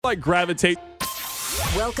gravitate.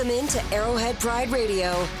 Welcome into Arrowhead Pride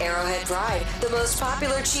Radio. Arrowhead Pride, the most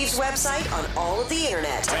popular Chiefs website on all of the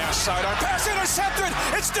internet. Pass sidearm, pass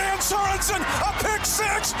intercepted. It's Dan Sorensen, a pick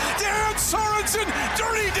six. Dan Sorensen,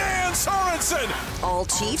 dirty Dan Sorensen. All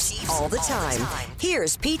Chiefs, all the time.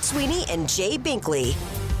 Here's Pete Sweeney and Jay Binkley.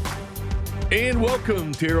 And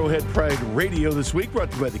welcome to Arrowhead Pride Radio this week, brought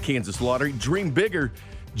to you by the Kansas Lottery. Dream bigger.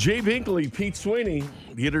 Jay Binkley, Pete Sweeney,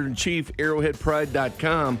 the editor-in-chief,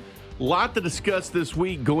 arrowheadpride.com. A lot to discuss this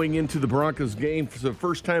week going into the Broncos game for the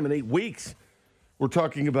first time in 8 weeks. We're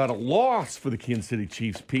talking about a loss for the Kansas City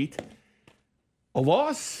Chiefs, Pete. A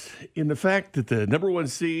loss in the fact that the number one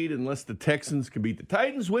seed, unless the Texans can beat the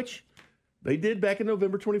Titans, which they did back in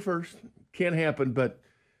November 21st, can't happen, but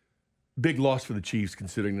big loss for the Chiefs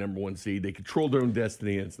considering the number one seed. They control their own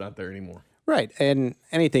destiny, and it's not there anymore. Right, and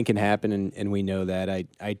anything can happen, and we know that.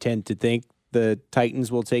 I tend to think the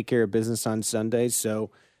Titans will take care of business on Sunday, so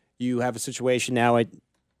you have a situation now, I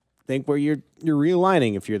think, where you're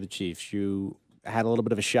realigning if you're the Chiefs. You had a little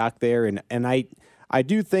bit of a shock there, and I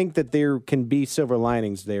do think that there can be silver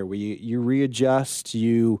linings there where you readjust,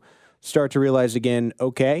 you start to realize again,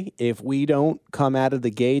 okay, if we don't come out of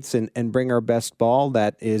the gates and bring our best ball,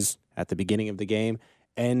 that is at the beginning of the game,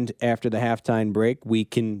 and after the halftime break, we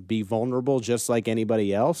can be vulnerable just like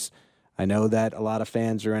anybody else. I know that a lot of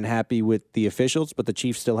fans are unhappy with the officials, but the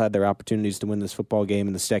Chiefs still had their opportunities to win this football game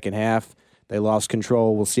in the second half. They lost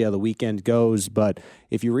control. We'll see how the weekend goes. But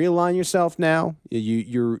if you realign yourself now,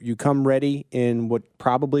 you come ready in what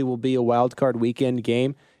probably will be a wild card weekend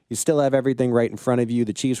game. You still have everything right in front of you.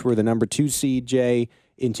 The Chiefs were the number 2 seed, Jay,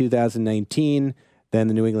 in 2019. Then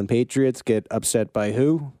the New England Patriots get upset by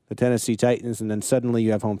who? The Tennessee Titans, and then suddenly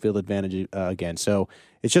you have home field advantage again. So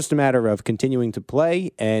it's just a matter of continuing to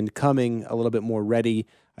play and coming a little bit more ready,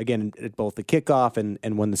 again, at both the kickoff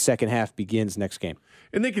and when the second half begins next game.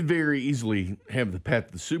 And they could very easily have the path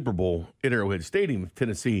to the Super Bowl at Arrowhead Stadium if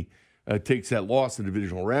Tennessee takes that loss in the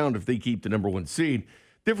divisional round, if they keep the number one seed.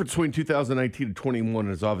 Difference between 2019 and 21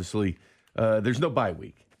 is obviously there's no bye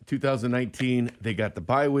week. 2019, they got the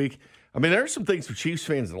bye week. I mean, there are some things for Chiefs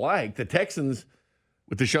fans to like. The Texans,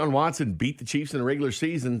 with Deshaun Watson, beat the Chiefs in the regular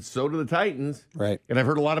season. So do the Titans. Right. And I've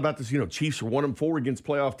heard a lot about this. Chiefs are 1-4 against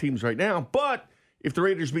playoff teams right now. But if the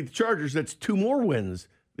Raiders beat the Chargers, that's 2 more wins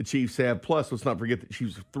the Chiefs have. Plus, let's not forget that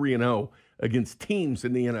Chiefs are 3-0 against teams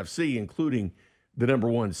in the NFC, including the number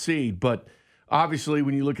one seed. But obviously,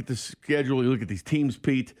 when you look at the schedule, you look at these teams,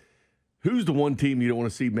 Pete, who's the one team you don't want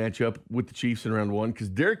to see match up with the Chiefs in round one? Because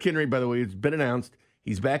Derrick Henry, by the way, it's been announced.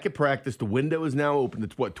 He's back at practice. The window is now open. The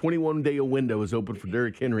 21-day window is open for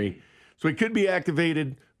Derrick Henry. So he could be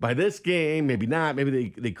activated by this game. Maybe not.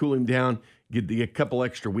 Maybe they cool him down, get a couple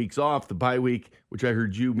extra weeks off, the bye week, which I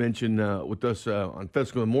heard you mention with us on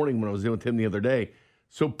Festival in the Morning when I was in with him the other day.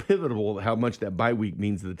 So pivotal how much that bye week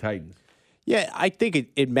means to the Titans. Yeah, I think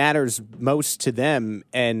it matters most to them,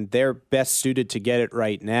 and they're best suited to get it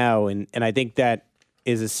right now. And I think that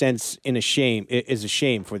is a shame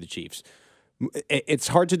for the Chiefs. It's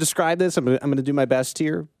hard to describe this. I'm going to do my best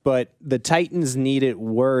here, but the Titans need it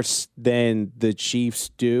worse than the Chiefs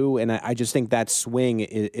do, and I just think that swing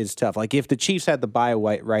is tough. Like, if the Chiefs had the bye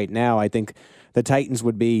right now, I think the Titans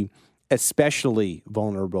would be especially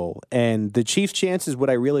vulnerable. And the Chiefs' chances,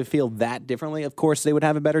 would I really feel that differently? Of course, they would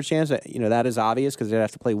have a better chance. That is obvious because they'd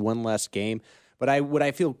have to play one less game. But would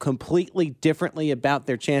I feel completely differently about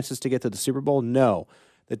their chances to get to the Super Bowl? No.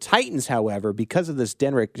 The Titans, however, because of this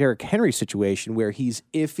Derrick Henry situation where he's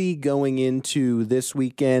iffy going into this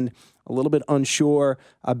weekend, a little bit unsure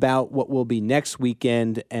about what will be next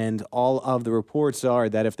weekend, and all of the reports are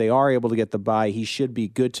that if they are able to get the bye, he should be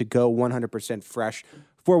good to go 100% fresh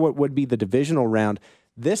for what would be the divisional round.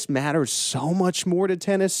 This matters so much more to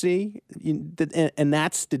Tennessee, and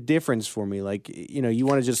that's the difference for me. Like, you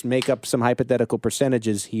want to just make up some hypothetical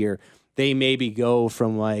percentages here. They maybe go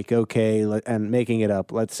from and making it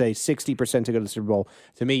up, let's say 60% to go to the Super Bowl.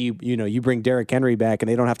 To me, you bring Derrick Henry back and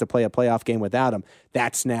they don't have to play a playoff game without him.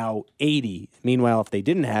 That's now 80. Meanwhile, if they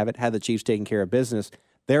didn't have it, had the Chiefs taking care of business,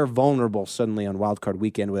 they're vulnerable suddenly on Wild Card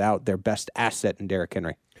Weekend without their best asset in Derrick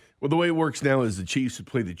Henry. Well, the way it works now is the Chiefs would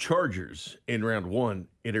play the Chargers in round one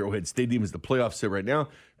at Arrowhead Stadium as the playoffs sit right now.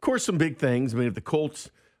 Of course, some big things. I mean, if the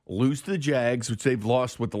Colts lose to the Jags, which they've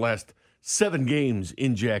lost with the last 7 games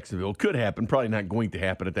in Jacksonville, could happen, probably not going to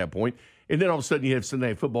happen at that point. And then all of a sudden you have Sunday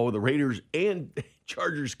Night Football where the Raiders and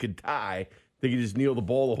Chargers could tie. They could just kneel the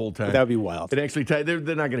ball the whole time. That would be wild. And actually tie. They're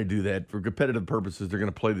not going to do that. For competitive purposes, they're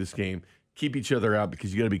going to play this game, keep each other out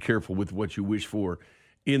because you got to be careful with what you wish for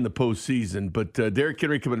in the postseason. But Derrick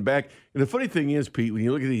Henry coming back. And the funny thing is, Pete, when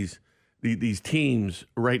you look at these teams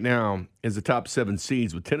right now as the top 7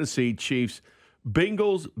 seeds with Tennessee, Chiefs,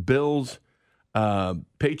 Bengals, Bills,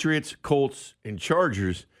 Patriots, Colts, and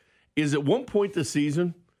Chargers is at one point this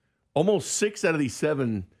season, almost 6 out of these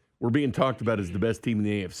 7 were being talked about as the best team in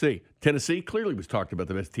the AFC. Tennessee clearly was talked about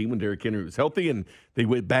the best team when Derrick Henry was healthy, and they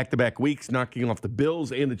went back-to-back weeks knocking off the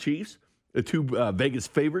Bills and the Chiefs, the 2 Vegas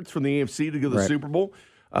favorites from the AFC to go to the Super Bowl.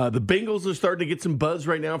 The Bengals are starting to get some buzz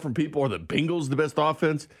right now from people. Are the Bengals the best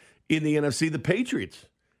offense in the NFC? The Patriots,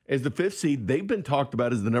 as the 5th seed, they've been talked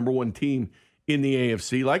about as the number 1 team in the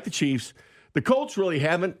AFC, like the Chiefs. The Colts really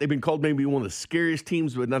haven't. They've been called maybe one of the scariest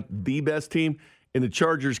teams, but not the best team. And the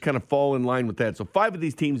Chargers kind of fall in line with that. So 5 of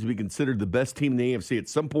these teams will be considered the best team in the AFC at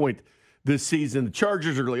some point this season. The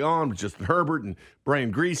Chargers early on with Justin Herbert and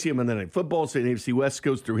Brian Griese, and then at football, so the AFC West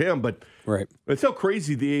goes through him. But that's how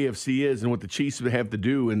crazy the AFC is and what the Chiefs have to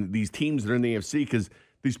do and these teams that are in the AFC, because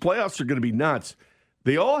these playoffs are going to be nuts.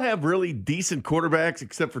 They all have really decent quarterbacks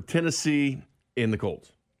except for Tennessee and the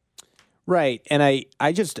Colts. Right. And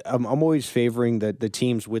I'm always favoring the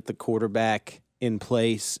teams with the quarterback in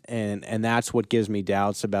place, and that's what gives me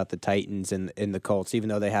doubts about the Titans and the Colts, even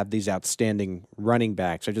though they have these outstanding running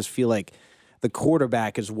backs. I just feel like the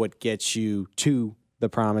quarterback is what gets you to the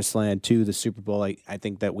promised land, to the Super Bowl. I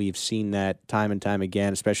think that we've seen that time and time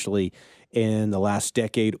again, especially in the last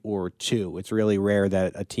decade or 2. It's really rare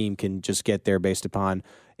that a team can just get there based upon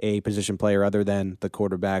a position player other than the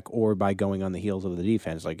quarterback or by going on the heels of the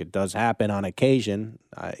defense. Like, it does happen on occasion.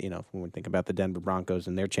 When we think about the Denver Broncos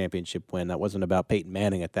and their championship win, that wasn't about Peyton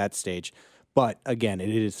Manning at that stage. But again, it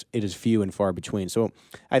is few and far between. So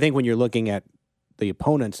I think when you're looking at the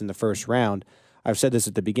opponents in the first round, I've said this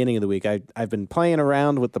at the beginning of the week, I've been playing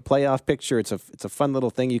around with the playoff picture. It's a fun little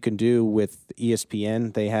thing you can do with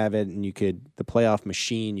ESPN. They have it, and the playoff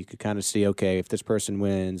machine, you could kind of see, okay, if this person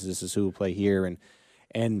wins, this is who will play here.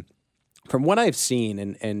 And from what I've seen,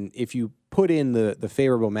 and if you put in the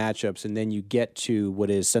favorable matchups and then you get to what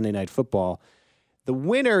is Sunday Night Football, the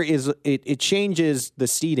winner it changes the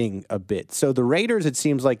seeding a bit. So the Raiders, it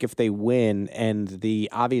seems like if they win and the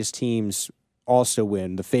obvious teams also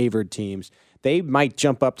win, the favored teams, they might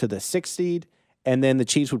jump up to the 6th seed, and then the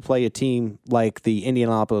Chiefs would play a team like the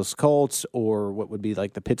Indianapolis Colts or what would be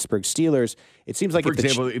like the Pittsburgh Steelers. It seems like, for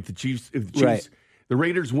example, if the Chiefs, right, the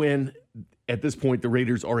Raiders win, at this point, the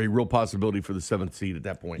Raiders are a real possibility for the 7th seed at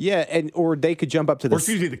that point. Yeah, or they could jump up to the... Or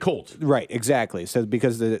excuse me, the Colts. Right, exactly. So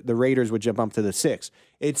because the Raiders would jump up to the 6th.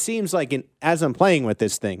 It seems like as I'm playing with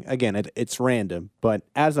this thing, again, it's random, but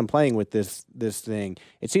as I'm playing with this thing,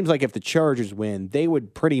 it seems like if the Chargers win, they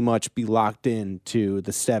would pretty much be locked into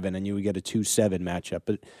the 7, and you would get a 2-7 matchup.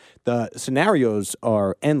 But the scenarios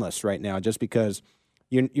are endless right now just because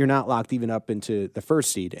you're not locked even up into the 1st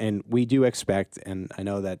seed. And we do expect, and I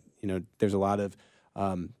know that there's a lot of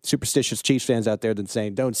superstitious Chiefs fans out there that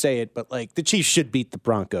saying, don't say it, but like the Chiefs should beat the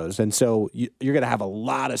Broncos. And so you're going to have a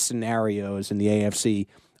lot of scenarios in the AFC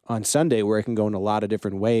on Sunday where it can go in a lot of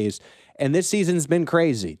different ways. And this season's been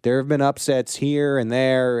crazy. There have been upsets here and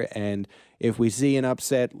there. And if we see an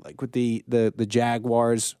upset like with the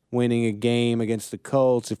Jaguars winning a game against the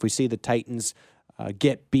Colts, if we see the Titans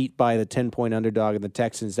get beat by the 10-point underdog and the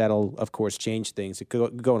Texans, that'll, of course, change things. It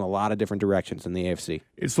could go in a lot of different directions in the AFC.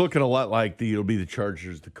 It's looking a lot like it'll be the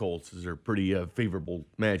Chargers, the Colts. These are pretty favorable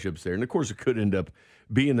matchups there. And, of course, it could end up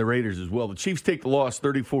being the Raiders as well. The Chiefs take the loss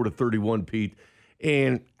 34-31, Pete.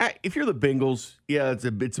 And if you're the Bengals, yeah,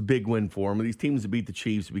 it's a big win for them. These teams that beat the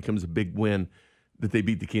Chiefs, it becomes a big win that they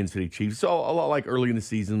beat the Kansas City Chiefs. So a lot like early in the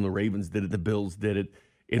season, the Ravens did it, the Bills did it,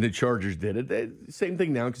 and the Chargers did it. Same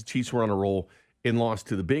thing now because the Chiefs were on a roll and lost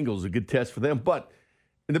to the Bengals. A good test for them. But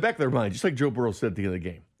in the back of their mind, just like Joe Burrow said at the end of the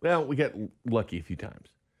game, well, we got lucky a few times.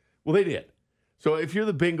 Well, they did. So if you're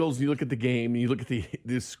the Bengals and you look at the game and you look at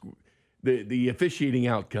the officiating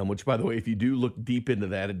outcome, which, by the way, if you do look deep into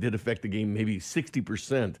that, it did affect the game maybe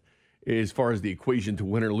 60% as far as the equation to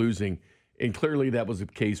win or losing. And clearly that was the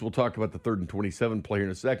case. We'll talk about the 3rd and 27 play here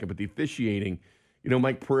in a second. But the officiating,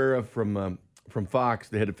 Mike Pereira from Fox,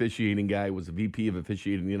 the head officiating guy, was a VP of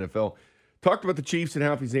officiating in the NFL, talked about the Chiefs and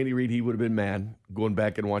how if he's Andy Reid, he would have been mad going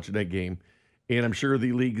back and watching that game. And I'm sure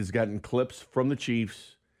the league has gotten clips from the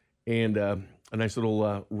Chiefs and a nice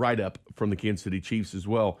little write-up from the Kansas City Chiefs as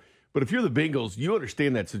well. But if you're the Bengals, you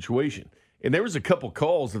understand that situation. And there was a couple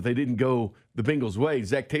calls if they didn't go the Bengals' way.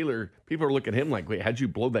 Zach Taylor, people are looking at him like, wait, how'd you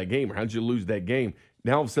blow that game or how'd you lose that game?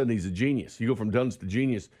 Now all of a sudden he's a genius. You go from dunce to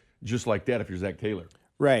genius just like that if you're Zach Taylor.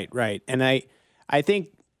 Right. And I think,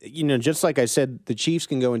 just like I said, the Chiefs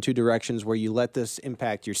can go in two directions where you let this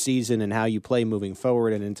impact your season and how you play moving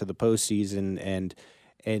forward and into the postseason.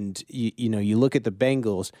 And you look at the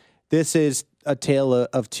Bengals, this is a tale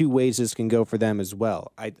of two ways this can go for them as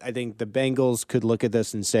well. I think the Bengals could look at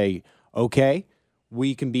this and say, okay,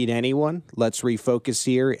 we can beat anyone. Let's refocus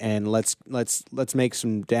here and let's make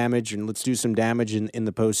some damage and let's do some damage in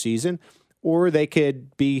the postseason. Or they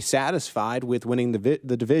could be satisfied with winning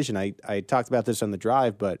the division. I talked about this on the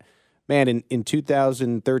drive, but man, in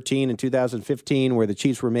 2013 and 2015, where the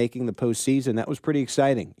Chiefs were making the postseason, that was pretty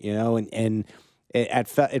exciting, and it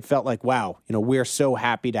felt like, wow, we're so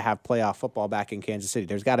happy to have playoff football back in Kansas City.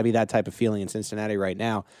 There's got to be that type of feeling in Cincinnati right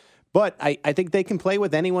now. But I think they can play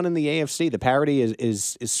with anyone in the AFC. The parity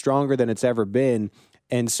is stronger than it's ever been,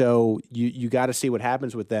 and so you got to see what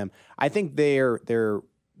happens with them. I think their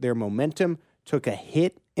momentum took a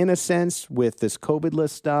hit in a sense with this COVID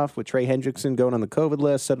list stuff, with Trey Hendrickson going on the COVID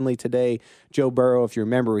list. Suddenly today, Joe Burrow, if you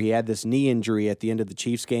remember, he had this knee injury at the end of the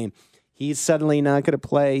Chiefs game. He's suddenly not going to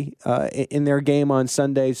play in their game on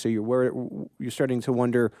Sunday, so you're starting to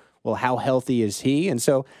wonder, well, how healthy is he? And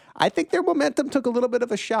so I think their momentum took a little bit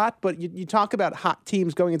of a shot, but you talk about hot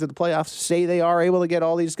teams going into the playoffs, say they are able to get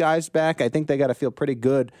all these guys back. I think they got to feel pretty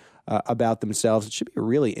good about themselves. It should be a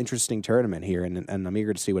really interesting tournament here, and I'm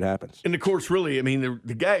eager to see what happens. And, of course, really, I mean,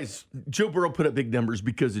 the guys, Joe Burrow put up big numbers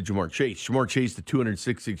because of Jamar Chase. Jamar Chase to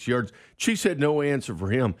 266 yards. Chiefs had no answer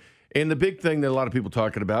for him. And the big thing that a lot of people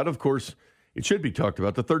talking about, of course, it should be talked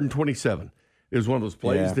about, the 3rd and 27. It was one of those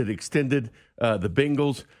plays that extended the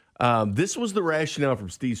Bengals. This was the rationale from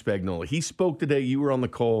Steve Spagnuolo. He spoke today. You were on the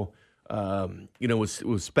call, with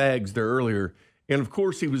Spags there earlier. And, of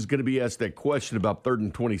course, he was going to be asked that question about 3rd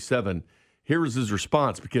and 27. Here was his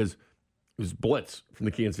response, because it was blitz from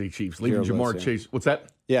the Kansas City Chiefs, leaving Jamar Chase. What's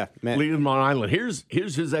that? Yeah, man. Leaving him on island. Here's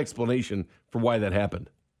his explanation for why that happened.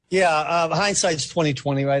 Yeah, hindsight's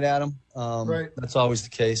 20/20, right, Adam? Right. That's always the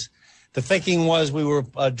case. The thinking was we were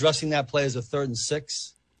addressing that play as a 3rd and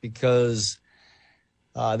 6 because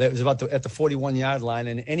that was at the 41-yard line,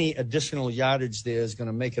 and any additional yardage there is going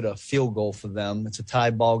to make it a field goal for them. It's a tie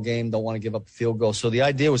ball game; don't want to give up a field goal. So the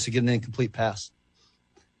idea was to get an incomplete pass.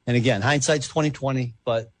 And again, hindsight's 20/20,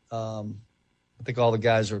 but I think all the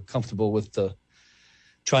guys are comfortable with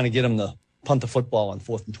trying to get them to punt the football on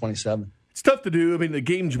 4th and 27. It's tough to do. I mean, the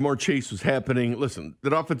game Jamar Chase was happening. Listen,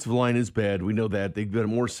 that offensive line is bad. We know that. They've got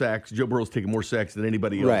more sacks. Joe Burrow's taken more sacks than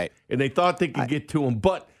anybody else. Right. And they thought they could get to him.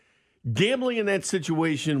 But gambling in that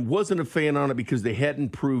situation, wasn't a fan on it because they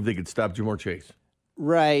hadn't proved they could stop Jamar Chase.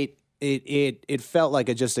 Right. It felt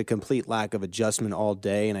like just a complete lack of adjustment all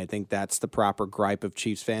day, and I think that's the proper gripe of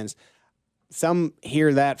Chiefs fans. Some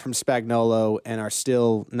hear that from Spagnuolo and are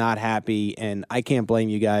still not happy, and I can't blame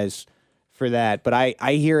you guys for that, but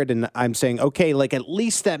I hear it and I'm saying, okay, like at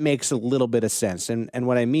least that makes a little bit of sense. And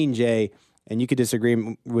what I mean, Jay, and you could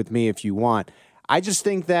disagree with me if you want, I just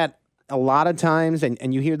think that a lot of times,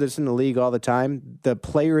 and you hear this in the league all the time, the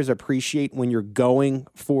players appreciate when you're going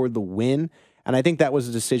for the win. And I think that was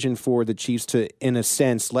a decision for the Chiefs to, in a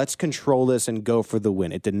sense, let's control this and go for the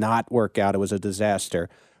win. It did not work out. It was a disaster.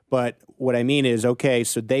 But what I mean is, okay,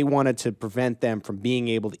 so they wanted to prevent them from being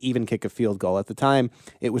able to even kick a field goal. At the time,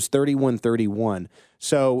 it was 31-31.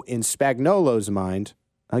 So in Spagnuolo's mind,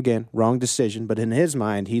 again, wrong decision, but in his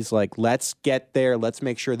mind, he's like, let's get there. Let's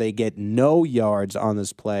make sure they get no yards on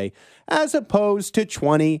this play, as opposed to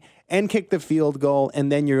 20 and kick the field goal,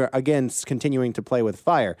 and then you're, again, continuing to play with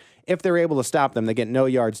fire. If they're able to stop them, they get no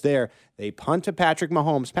yards there. They punt to Patrick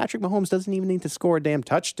Mahomes. Patrick Mahomes doesn't even need to score a damn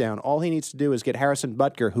touchdown. All he needs to do is get Harrison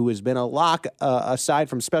Butker, who has been a lock aside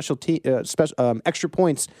from extra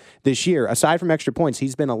points this year. Aside from extra points,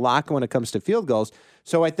 he's been a lock when it comes to field goals.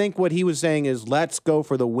 So I think what he was saying is, let's go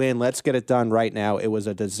for the win. Let's get it done right now. It was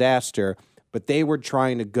a disaster, but they were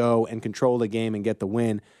trying to go and control the game and get the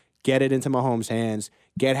win, get it into Mahomes' hands,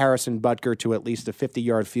 get Harrison Butker to at least a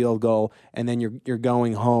 50-yard field goal, and then you're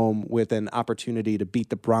going home with an opportunity to beat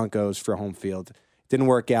the Broncos for home field. Didn't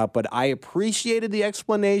work out, but I appreciated the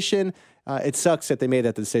explanation. It sucks that they made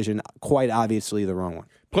that decision, quite obviously the wrong one.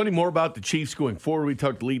 Plenty more about the Chiefs going forward. We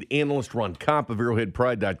talked to lead analyst Ron Kopp of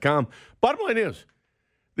ArrowheadPride.com. Bottom line is,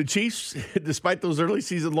 the Chiefs, despite those early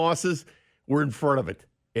season losses, were in front of it.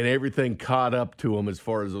 And everything caught up to them as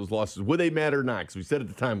far as those losses. Will they matter or not? Because we said at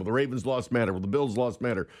the time, will the Ravens loss matter? Will the Bills loss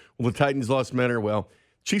matter? Will the Titans loss matter? Well,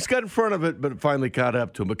 Chiefs got in front of it, but it finally caught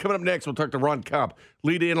up to them. But coming up next, we'll talk to Ron Kopp,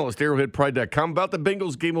 lead analyst, ArrowheadPride.com, about the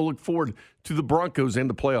Bengals game. We'll look forward to the Broncos and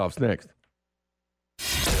the playoffs next.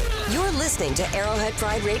 You're listening to Arrowhead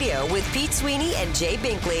Pride Radio with Pete Sweeney and Jay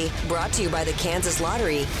Binkley. Brought to you by the Kansas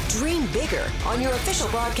Lottery. Dream bigger on your official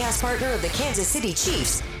broadcast partner of the Kansas City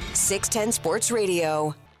Chiefs, 610 Sports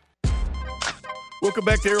Radio. Welcome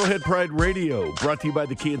back to Arrowhead Pride Radio, brought to you by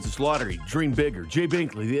the Kansas Lottery. Dream bigger. Jay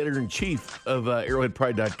Binkley, the editor-in-chief of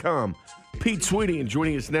ArrowheadPride.com. Pete Sweeney, and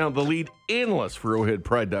joining us now, the lead analyst for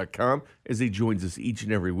ArrowheadPride.com, as he joins us each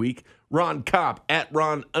and every week. Ron Kopp, at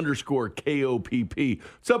Ron_KOPP.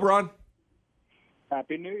 What's up, Ron?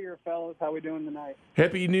 Happy New Year, fellas. How we doing tonight?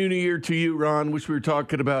 Happy New Year to you, Ron. Wish we were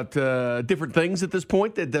talking about different things at this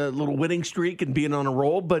point, that little winning streak and being on a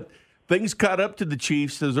roll, but things caught up to the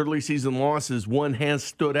Chiefs. Those early season losses, one has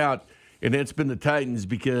stood out, and that's been the Titans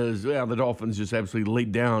because, well, the Dolphins just absolutely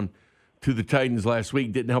laid down to the Titans last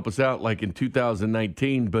week. Didn't help us out like in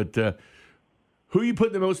 2019. But who are you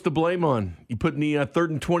putting the most to blame on? You putting the 3rd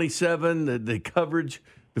and 27, the coverage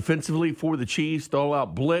defensively for the Chiefs, the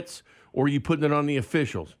all-out blitz, or are you putting it on the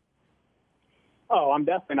officials? Oh, I'm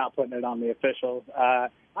definitely not putting it on the officials.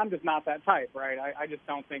 I'm just not that type, right? I just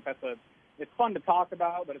don't think that's it's fun to talk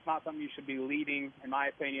about, but it's not something you should be leading, in my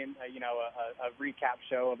opinion, a recap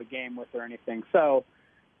show of a game with or anything. So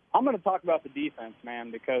I'm going to talk about the defense, man,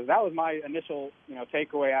 because that was my initial,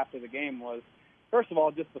 takeaway after the game was, first of all,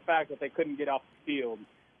 just the fact that they couldn't get off the field.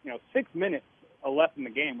 6 minutes left in the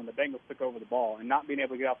game when the Bengals took over the ball, and not being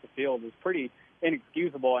able to get off the field is pretty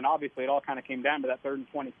inexcusable, and obviously it all kind of came down to that 3rd and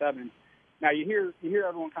 27. Now you hear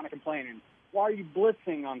everyone kind of complaining, why are you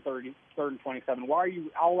blitzing on 3rd and 27? Why are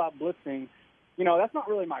you all-out blitzing? That's not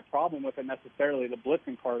really my problem with it necessarily, the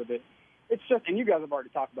blitzing part of it. It's just, and you guys have already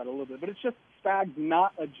talked about it a little bit, but it's just Spags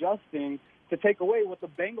not adjusting to take away what the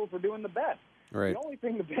Bengals were doing the best. Right. The only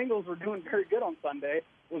thing the Bengals were doing very good on Sunday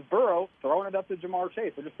was Burrow throwing it up to Jamar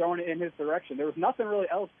Chase. They're just throwing it in his direction. There was nothing really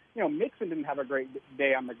else. Mixon didn't have a great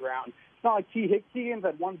day on the ground. It's not like Higgins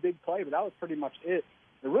had one big play, but that was pretty much it.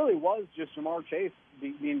 It really was just Jamar Chase,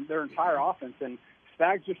 their entire offense, and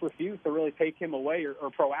Spags just refused to really take him away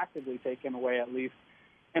or proactively take him away at least.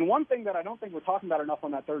 And one thing that I don't think we're talking about enough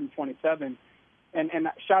on that 3rd and 27, and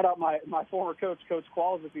shout out my former coach, Coach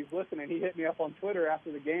Qualls, if he's listening. He hit me up on Twitter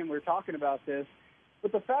after the game. We were talking about this.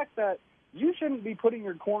 But the fact that you shouldn't be putting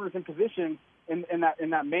your corners in position in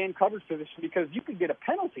that man coverage position because you could get a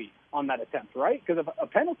penalty on that attempt, right? Because if a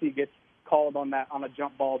penalty gets called on a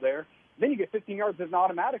jump ball there, then you get 15 yards as an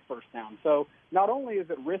automatic first down. So not only is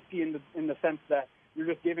it risky in the sense that you're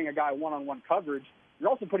just giving a guy one-on-one coverage, you're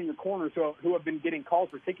also putting your corners who have been getting calls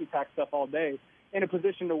for ticky-tack stuff all day in a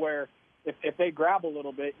position to where if they grab a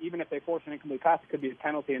little bit, even if they force an incomplete pass, it could be a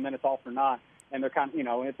penalty, and then it's all for naught. And they're kind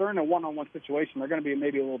of, if they're in a one-on-one situation, they're going to be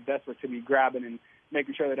maybe a little desperate to be grabbing and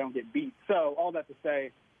making sure they don't get beat. So all that to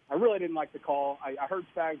say, I really didn't like the call. I heard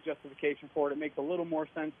Spags' justification for it. It makes a little more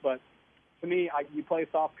sense, but to me, you play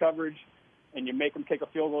soft coverage and you make them kick a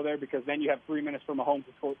field goal there because then you have 3 minutes for Mahomes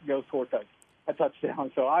to go score a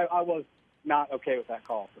touchdown. So I was not okay with that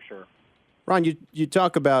call for sure. Ron, you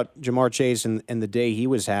talk about Jamar Chase and the day he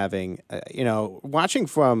was having. Watching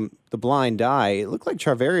from the blind eye, it looked like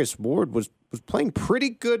Charvarius Ward was playing pretty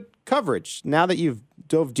good coverage. Now that you've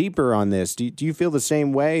dove deeper on this, do you feel the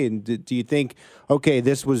same way? And do you think, okay,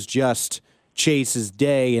 this was just Chase's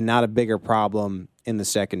day and not a bigger problem in the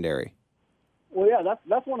secondary? Well, yeah,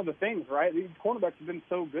 that's one of the things, right? These cornerbacks have been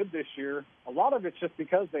so good this year. A lot of it's just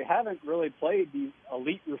because they haven't really played these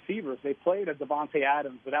elite receivers. They played a Devontae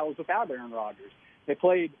Adams, but that was without Aaron Rodgers. They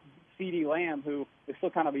played CeeDee Lamb, who is still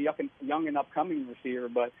kind of a young and upcoming receiver,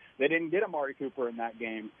 but they didn't get Amari Cooper in that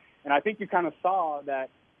game. And I think you kind of saw that,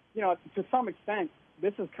 to some extent,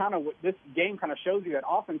 this is kind of what this game kind of shows you, that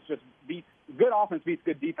good offense beats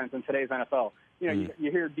good defense in today's NFL. You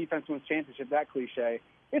hear defense wins championship, that cliche.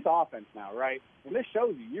 It's offense now, right? And this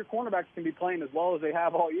shows you your cornerbacks can be playing as well as they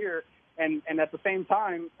have all year, and at the same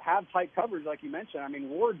time have tight coverage like you mentioned. I mean,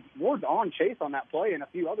 Ward's on Chase on that play and a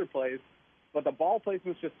few other plays, but the ball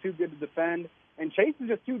placement's just too good to defend, and Chase is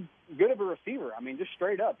just too good of a receiver. I mean, just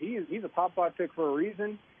straight up, he's a top 5 pick for a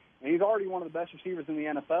reason, and he's already one of the best receivers in the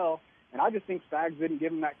NFL. And I just think Spags didn't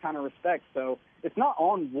give him that kind of respect. So it's not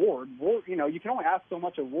on Ward. Ward, you can only ask so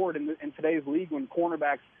much of Ward in today's league when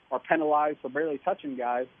cornerbacks are penalized for barely touching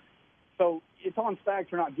guys. So it's on Spags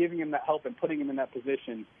for not giving him that help and putting him in that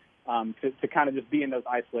position to kind of just be in those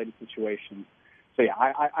isolated situations. So, yeah,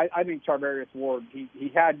 I think Charvarius Ward,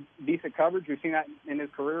 he had decent coverage. We've seen that in his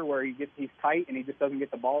career where he's tight and he just doesn't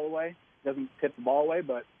get the ball away, doesn't tip the ball away.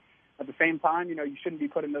 But at the same time, you shouldn't be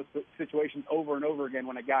put in those situations over and over again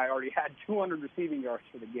when a guy already had 200 receiving yards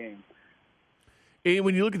for the game. And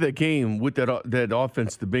when you look at that game with that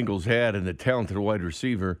offense the Bengals had and the talented wide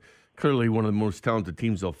receiver, clearly one of the most talented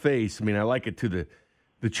teams they'll face. I mean, I like it to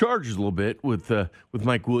the Chargers a little bit with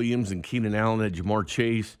Mike Williams and Keenan Allen and Jamar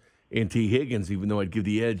Chase and T. Higgins, even though I'd give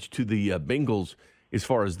the edge to the Bengals as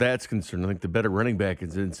far as that's concerned. I think the better running back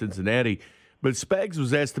is in Cincinnati. But Spags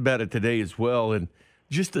was asked about it today as well, and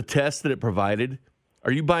just the test that it provided.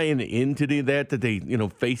 Are you buying into that they,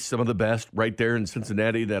 face some of the best right there in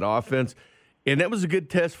Cincinnati, that offense? And that was a good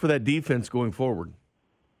test for that defense going forward.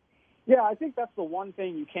 Yeah, I think that's the one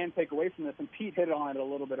thing you can take away from this, and Pete hit on it a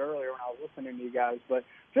little bit earlier when I was listening to you guys, but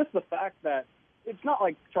just the fact that it's not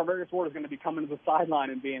like Charvarius Ward is going to be coming to the sideline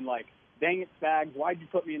and being like, dang it, Spags, why'd you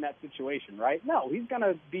put me in that situation, right? No, he's going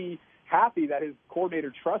to be happy that his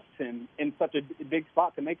coordinator trusts him in such a big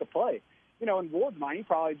spot to make a play. In Ward's mind, he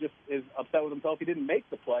probably just is upset with himself he didn't make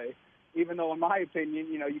the play, even though, in my opinion,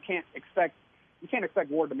 you can't expect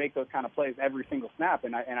Ward to make those kind of plays every single snap,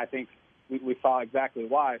 and I think we saw exactly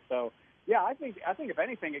why. So, yeah, I think if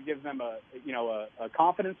anything, it gives them a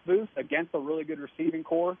confidence boost against a really good receiving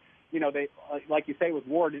core. They, like you say, with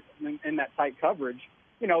Ward in that tight coverage,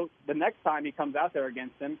 the next time he comes out there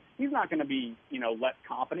against him, he's not going to be, less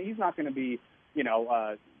confident. He's not going to be,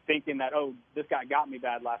 thinking that, oh, this guy got me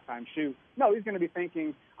bad last time, shoot. No, he's going to be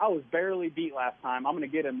thinking, I was barely beat last time. I'm going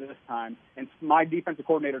to get him this time. And my defensive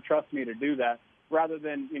coordinator trusts me to do that, rather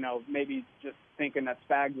than, maybe just thinking that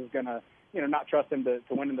Spags is going to, not trust him to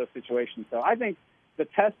win in those situations. So I think the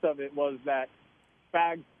test of it was that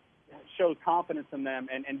Spags shows confidence in them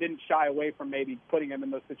and didn't shy away from maybe putting them in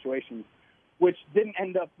those situations, which didn't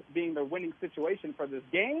end up being the winning situation for this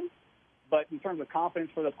game. But in terms of confidence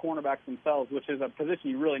for the cornerbacks themselves, which is a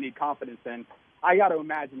position you really need confidence in, I got to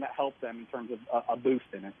imagine that helped them in terms of a boost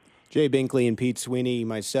in it. Jay Binkley and Pete Sweeney,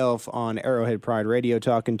 myself on Arrowhead Pride Radio,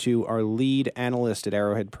 talking to our lead analyst at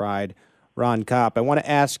Arrowhead Pride, Ron Kopp. I want to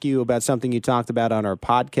ask you about something you talked about on our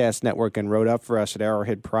podcast network and wrote up for us at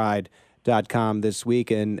arrowheadpride.com this week,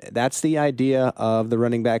 and that's the idea of the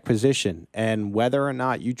running back position and whether or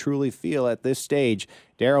not you truly feel at this stage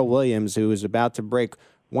Darrell Williams, who is about to break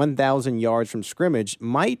 1,000 yards from scrimmage,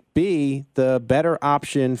 might be the better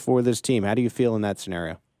option for this team. How do you feel in that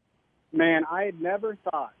scenario? Man, I had never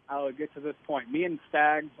thought I would get to this point. Me and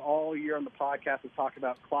Stags all year on the podcast have talked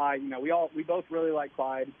about Clyde. We both really like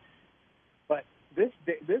Clyde. But this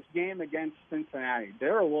game against Cincinnati,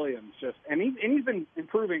 Darrell Williams he's been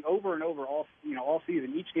improving over and over all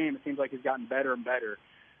season. Each game it seems like he's gotten better and better.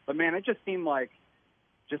 But man, it just seemed like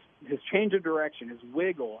just his change of direction, his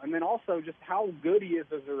wiggle, and then also just how good he is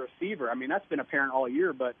as a receiver. I mean, that's been apparent all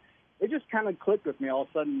year, but it just kind of clicked with me all of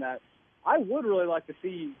a sudden that I would really like to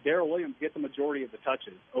see Darrell Williams get the majority of the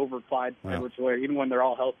touches over Clyde Edwards-Helaire, even when they're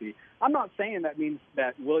all healthy. I'm not saying that means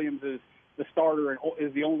that Williams is the starter and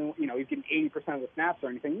is the only, he's getting 80% of the snaps or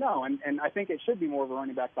anything. No, and I think it should be more of a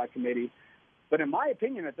running back by committee. But in my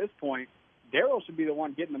opinion, at this point, Darrell should be the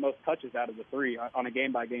one getting the most touches out of the three on a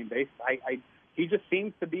game-by-game basis. He just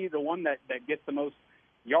seems to be the one that gets the most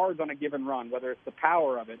yards on a given run, whether it's the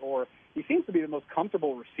power of it or he seems to be the most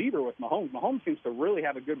comfortable receiver with Mahomes. Mahomes seems to really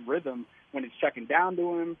have a good rhythm when it's checking down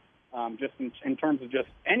to him, just in terms of just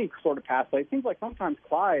any sort of pass play. It seems like sometimes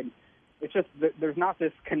Clyde, it's just there's not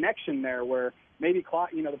this connection there where maybe Clyde,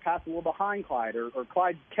 the pass a little behind Clyde or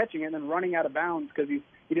Clyde catching it and then running out of bounds because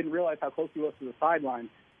he didn't realize how close he was to the sideline.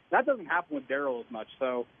 That doesn't happen with Darrell as much.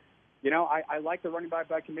 So, I like the running back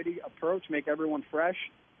by committee approach, make everyone fresh.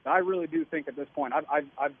 But I really do think at this point,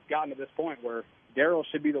 I've gotten to this point where Darrell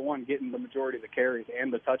should be the one getting the majority of the carries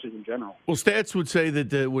and the touches in general. Well, stats would say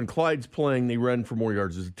that when Clyde's playing, they run for more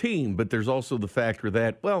yards as a team, but there's also the factor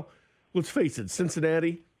that, well, let's face it,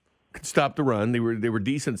 Cincinnati could stop the run. They were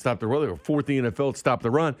decent stop the run. They were fourth in the NFL to stop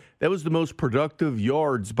the run. That was the most productive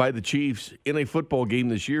yards by the Chiefs in a football game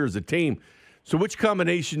this year as a team. So which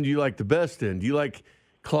combination do you like the best in? Do you like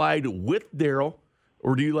Clyde with Darrell,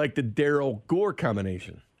 or do you like the Darrell-Gore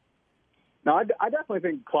combination? No, I definitely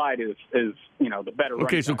think Clyde is the better running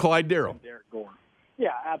Okay, so Clyde Darrell. Derek Gore.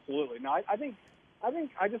 Yeah, absolutely. No, I think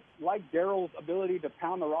I just like Darrell's ability to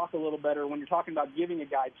pound the rock a little better when you're talking about giving a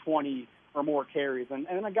guy 20 or more carries. And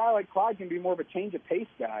a guy like Clyde can be more of a change of pace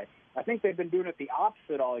guy. I think they've been doing it the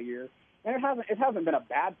opposite all year. And it hasn't been a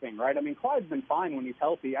bad thing, right? I mean, Clyde's been fine when he's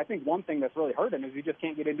healthy. I think one thing that's really hurt him is he just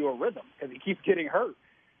can't get into a rhythm because he keeps getting hurt.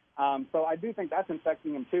 So I do think that's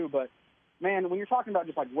infecting him too. But, man, when you're talking about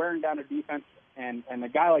just like wearing down a defense and a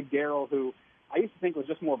guy like Darrell, who I used to think was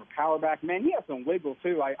just more of a power back, man, he has some wiggle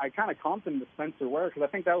too. I kind of comped him to Spencer Ware because I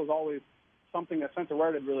think that was always something that Spencer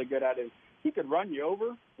Ware did really good at is he could run you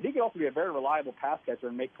over, but he could also be a very reliable pass catcher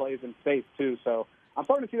and make plays in space too. So I'm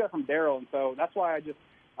starting to see that from Darrell, and so that's why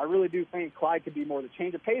I really do think Clyde could be more the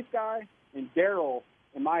change of pace guy, and Darrell,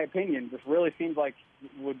 in my opinion, just really seems like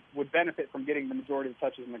would benefit from getting the majority of the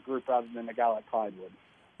touches in the group rather than a guy like Clyde would.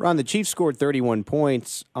 Ron, the Chiefs scored 31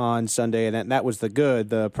 points on Sunday, and that was the good.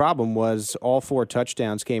 The problem was all 4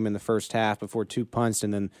 touchdowns came in the first half before 2 punts,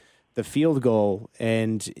 and then the field goal,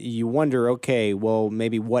 and you wonder, okay, well,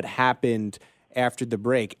 maybe what happened after the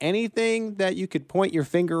break? Anything that you could point your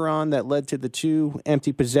finger on that led to the 2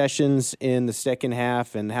 empty possessions in the second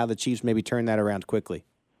half and how the Chiefs maybe turned that around quickly?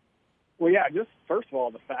 Well, yeah, just first of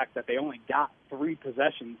all, the fact that they only got 3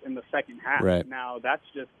 possessions in the second half. Right. Now, that's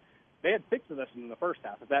just – they had 6 possessions in the first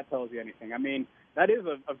half, if that tells you anything. I mean, that is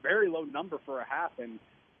a very low number for a half. And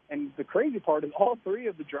the crazy part is all 3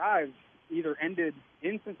 of the drives either ended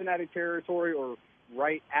in Cincinnati territory or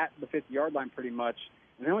right at the 50-yard line pretty much.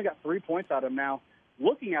 And they only got 3 points out of them. Now,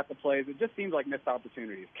 looking at the plays, it just seems like missed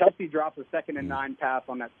opportunities. Kelsey drops a 2nd and 9 pass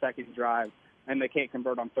on that second drive, and they can't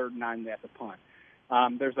convert on 3rd and 9. They have to punt.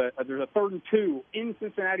 There's a 3rd and 2 in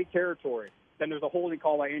Cincinnati territory. Then there's a holding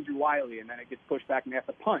call by Andrew Wiley, and then it gets pushed back, and they have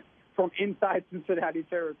to punt from inside Cincinnati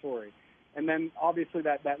territory. And then, obviously,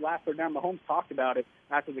 that last 3rd down, Mahomes talked about it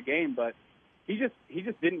after the game, but he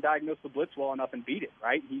just didn't diagnose the blitz well enough and beat it,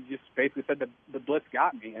 right? He just basically said the blitz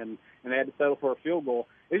got me, and they had to settle for a field goal.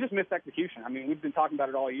 It was just missed execution. I mean, we've been talking about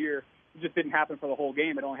it all year. It just didn't happen for the whole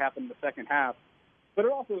game. It only happened in the second half. But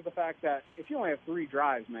it also is the fact that if you only have 3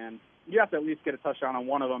 drives, man, you have to at least get a touchdown on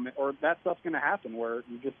one of them, or that stuff's going to happen where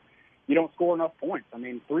you don't score enough points. I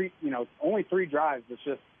mean, only 3 drives. It's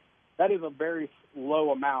just that is a very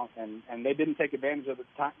low amount, and they didn't take advantage of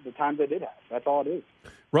the time they did have. That's all it is.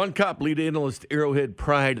 Ron Kopp, lead analyst,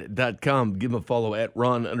 arrowheadpride.com. Give him a follow at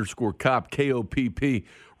Ron_Kopp, K-O-P-P.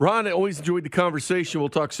 Ron, I always enjoyed the conversation. We'll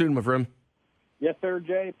talk soon, my friend. Yes, sir,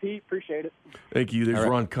 Jay. Pete, appreciate it. Thank you. There's right.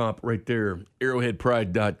 Ron Kopp right there,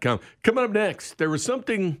 arrowheadpride.com. Coming up next, there was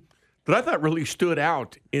something that I thought really stood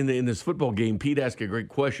out in this football game. Pete asked a great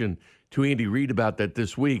question to Andy Reid about that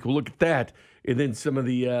this week. We'll look at that, and then some of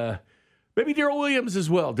the maybe Darrell Williams as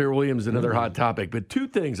well. Darrell Williams, another hot topic. But 2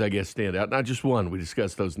 things, I guess, stand out, not just one. We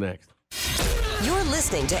discuss those next. You're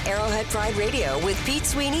listening to Arrowhead Pride Radio with Pete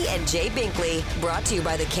Sweeney and Jay Binkley. Brought to you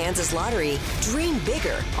by the Kansas Lottery. Dream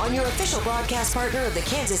bigger on your official broadcast partner of the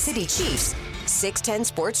Kansas City Chiefs, 610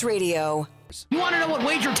 Sports Radio. You want to know what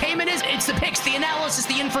wagertainment is? It's the picks, the analysis,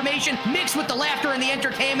 the information, mixed with the laughter and the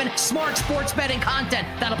entertainment. Smart sports betting content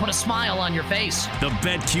that'll put a smile on your face. The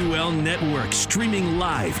BetQL Network, streaming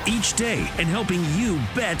live each day and helping you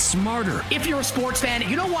bet smarter. If you're a sports fan,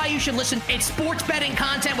 you know why you should listen. It's sports betting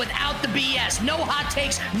content without the BS. No hot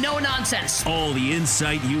takes, no nonsense. All the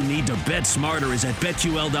insight you need to bet smarter is at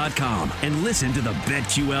BetQL.com. And listen to the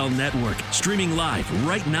BetQL Network, streaming live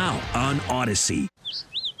right now on Odyssey.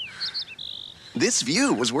 This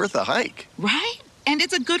view was worth a hike. Right? And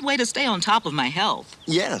it's a good way to stay on top of my health.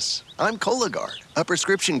 Yes, I'm Cologuard, a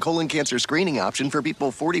prescription colon cancer screening option for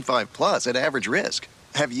people 45 plus at average risk.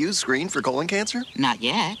 Have you screened for colon cancer? Not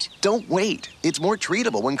yet. Don't wait. It's more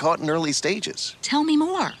treatable when caught in early stages. Tell me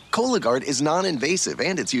more. Cologuard is non-invasive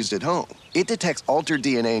and it's used at home. It detects altered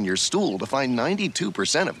DNA in your stool to find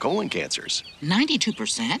 92% of colon cancers.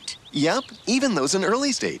 92%? Yep, even those in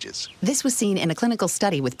early stages. This was seen in a clinical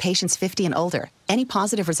study with patients 50 and older. Any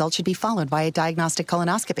positive result should be followed by a diagnostic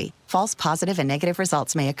colonoscopy. False positive and negative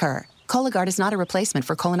results may occur. Cologuard is not a replacement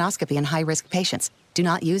for colonoscopy in high-risk patients. Do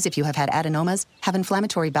not use if you have had adenomas, have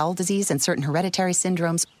inflammatory bowel disease and certain hereditary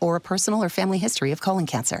syndromes, or a personal or family history of colon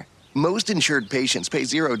cancer. Most insured patients pay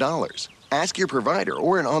 $0. Ask your provider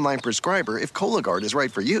or an online prescriber if Cologuard is right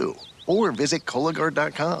for you, or visit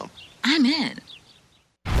Cologuard.com. I'm in.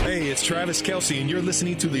 Hey, it's Travis Kelce, and you're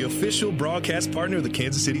listening to the official broadcast partner of the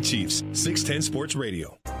Kansas City Chiefs, 610 Sports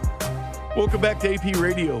Radio. Welcome back to AP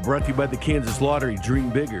Radio, brought to you by the Kansas Lottery. Dream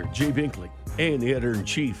bigger. Jay Binkley and the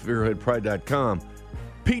editor-in-chief, arrowheadpride.com.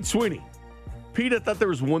 Pete Sweeney. Pete, I thought there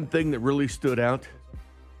was one thing that really stood out.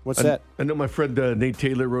 What's that? I know my friend Nate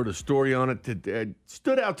Taylor wrote a story on it that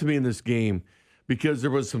stood out to me in this game because there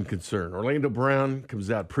was some concern. Orlando Brown comes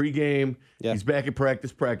out pregame. Yeah. He's back at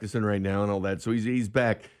practicing right now and all that, so he's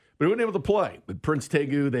back. But he wasn't able to play. With Prince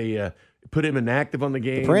Tegu, they put him inactive on the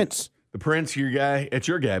game. The Prince, your guy. It's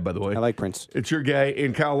your guy, by the way. I like Prince. It's your guy.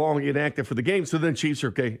 And Kyle Long inactive for the game. So then Chiefs are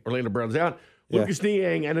okay. Orlando Brown's out. Yeah. Lucas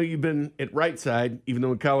Niang, I know you've been at right side, even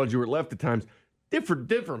though in college you were at left at times.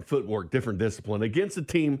 Different footwork, different discipline against a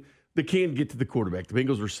team that can get to the quarterback. The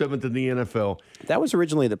Bengals were 7th in the NFL. That was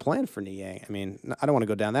originally the plan for Niang. I mean, I don't want to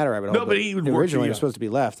go down that rabbit hole. No, but he would originally was supposed to be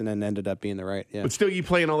left and then ended up being the right. Yeah. But still, you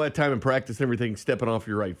playing all that time in practice and everything, stepping off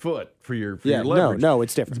your right foot for your leverage. No,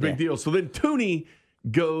 it's different. It's a big deal. So then Tooney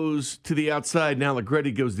goes to the outside. Now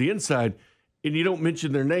Allegretti goes to the inside, and you don't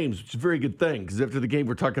mention their names, which is a very good thing because after the game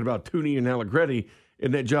we're talking about Tooney and Allegretti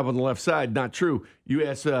and that job on the left side. Not true. You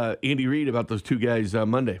asked Andy Reid about those two guys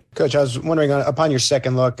Monday. Coach, I was wondering, upon your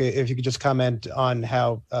second look, if you could just comment on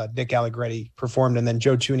how Nick Allegretti performed, and then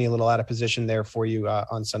Joe Tooney a little out of position there for you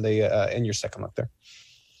on Sunday in your second look there.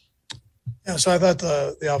 Yeah, so I thought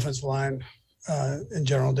the offensive line in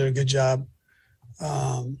general did a good job.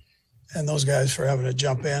 And those guys for having to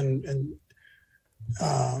jump in and,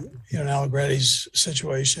 Allegretti's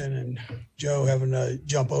situation and Joe having to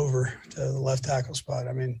jump over to the left tackle spot.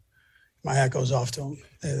 I mean, my hat goes off to them.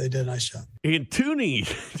 They did a nice job. And Tooney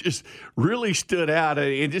just really stood out,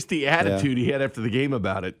 and just the attitude he had after the game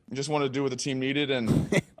about it. Just want to do what the team needed, and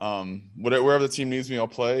wherever the team needs me, I'll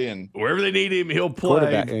play. And wherever they need him, he'll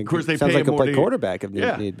play. Of course, they sounds pay like him he'll more. play quarterback if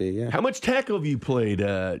need be. Yeah. How much tackle have you played,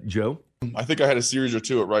 Joe? I think I had a series or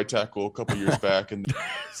two at right tackle a couple years back. And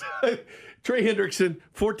Trey Hendrickson,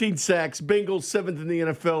 14 sacks, Bengals 7th in the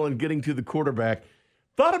NFL, and getting to the quarterback.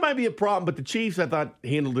 Thought it might be a problem, but the Chiefs, I thought,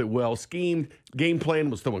 handled it well. Schemed, game plan,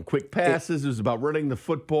 was throwing quick passes. It was about running the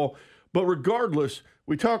football. But regardless,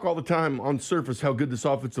 we talk all the time on surface how good this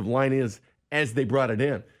offensive line is as they brought it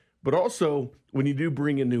in. But also, when you do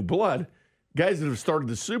bring in new blood, guys that have started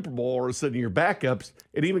the Super Bowl all of a sudden your backups,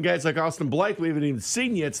 and even guys like Austin Blythe we haven't even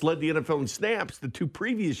seen yet, led the NFL in snaps the 2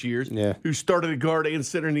 previous years, who started at guard and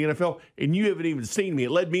center in the NFL, and you haven't even seen me.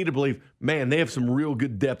 It led me to believe, man, they have some real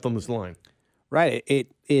good depth on this line. Right.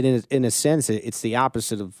 It in a sense, it's the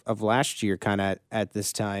opposite of last year kind of at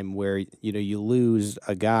this time where, you lose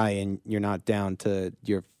a guy and you're not down to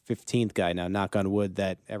your 15th guy. Now, knock on wood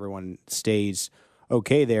that everyone stays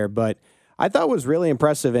okay there. But I thought was really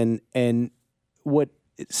impressive and what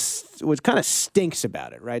kind of stinks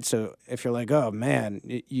about it, right? So if you're like, oh, man,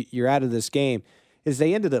 you're out of this game, is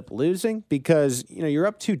they ended up losing because, you're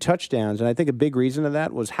up 2 touchdowns. And I think a big reason of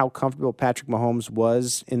that was how comfortable Patrick Mahomes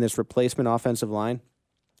was in this replacement offensive line.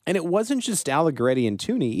 And it wasn't just Allegretti and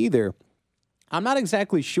Tooney either. I'm not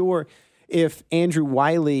exactly sure if Andrew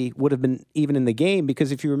Wiley would have been even in the game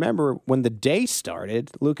because if you remember when the day started,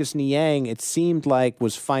 Lucas Niang, it seemed like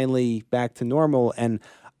was finally back to normal. And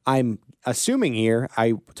I'm assuming here,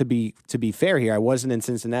 to be fair here, I wasn't in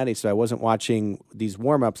Cincinnati, so I wasn't watching these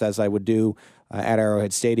warm-ups as I would do at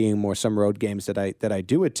Arrowhead Stadium or some road games that I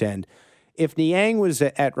do attend. If Niang was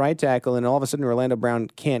at right tackle and all of a sudden Orlando Brown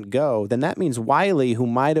can't go, then that means Wiley, who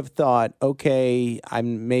might have thought, okay,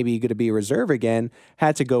 I'm maybe going to be a reserve again,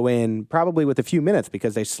 had to go in probably with a few minutes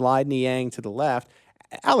because they slide Niang to the left.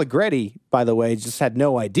 Allegretti, by the way, just had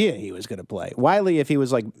no idea he was going to play. Wiley, if he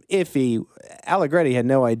was like iffy, Allegretti had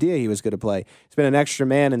no idea he was going to play. He's been an extra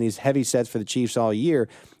man in these heavy sets for the Chiefs all year.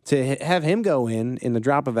 To have him go in the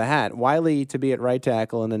drop of a hat, Wiley to be at right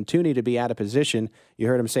tackle, and then Tooney to be out of position. You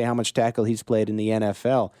heard him say how much tackle he's played in the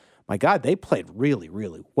NFL. My God, they played really,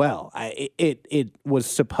 really well. It was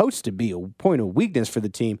supposed to be a point of weakness for the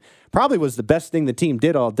team. Probably was the best thing the team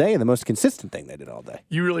did all day and the most consistent thing they did all day.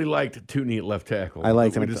 You really liked Tooney at left tackle. I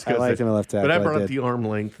liked him. Him at left tackle. But I brought up the arm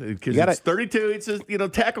length because it's 32. It says,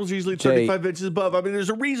 tackle's usually 35 inches above. I mean, there's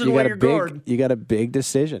a reason why you're guard. You got a big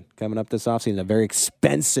decision coming up this offseason, a very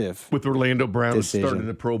expensive with Orlando Brown decision. Starting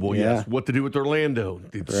the Pro Bowl. Yes. What to do with Orlando.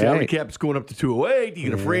 The salary cap's going up to 208.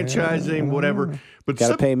 You get a franchise him, whatever. But got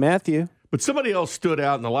to pay Matthew. But somebody else stood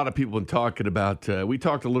out, and a lot of people have been talking about, we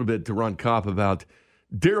talked a little bit to Ron Kopp about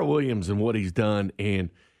Darrell Williams and what he's done. And,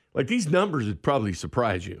 these numbers would probably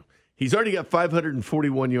surprise you. He's already got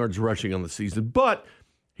 541 yards rushing on the season, but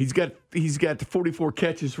he's got 44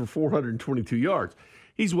 catches for 422 yards.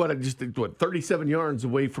 He's, 37 yards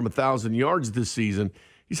away from 1,000 yards this season.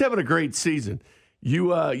 He's having a great season.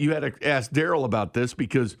 You had to ask Darrell about this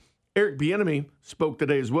because Eric Bieniemy spoke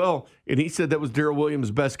today as well, and he said that was Darrell Williams'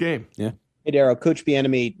 best game. Yeah. Hey, Darrell, Coach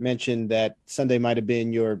Bieniemy mentioned that Sunday might have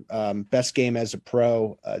been your best game as a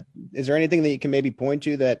pro. Is there anything that you can maybe point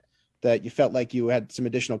to that you felt like you had some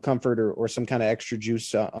additional comfort or some kind of extra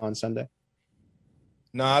juice on Sunday?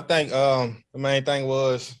 No, I think the main thing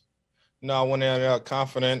was, I went in there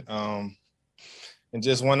confident, and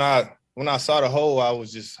just when I saw the hole, I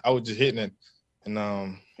was just hitting it,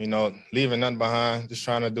 and leaving nothing behind, just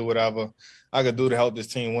trying to do whatever I could do to help this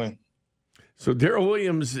team win. So Darrell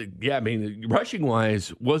Williams, rushing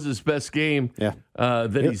wise, was his best game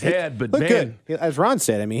that he's had. But man, good. As Ron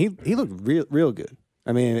said, he looked real good.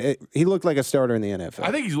 He looked like a starter in the NFL.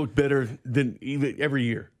 I think he's looked better than even every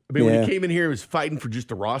year. When he came in here, he was fighting for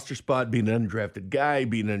just a roster spot, being an undrafted guy,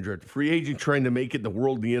 being an undrafted free agent, trying to make it in the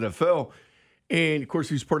world in the NFL. And, of course,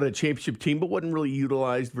 he was part of that championship team, but wasn't really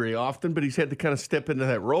utilized very often. But he's had to kind of step into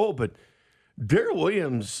that role. But Darrell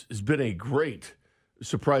Williams has been a great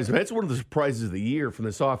surprise. That's one of the surprises of the year from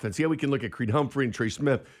this offense. Yeah, we can look at Creed Humphrey and Trey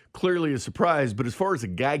Smith. Clearly a surprise. But as far as a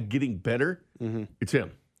guy getting better, it's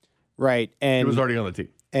him. Right. And he was already on the team.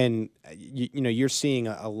 And, you're seeing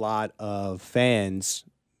a lot of fans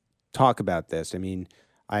talk about this.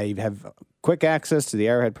 I have quick access to the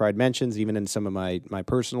Arrowhead Pride mentions, even in some of my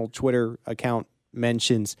personal Twitter account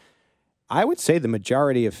mentions. I would say the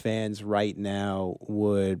majority of fans right now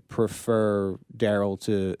would prefer Darryl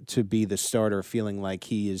to be the starter, feeling like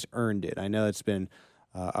he has earned it. I know it's been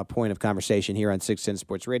a point of conversation here on 610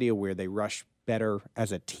 Sports Radio where they rush better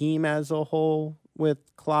as a team as a whole with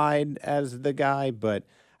Clyde as the guy, but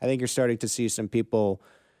I think you're starting to see some people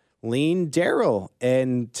lean Darryl.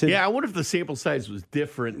 Yeah, I wonder if the sample size was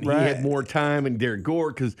different. Right. He had more time and Derek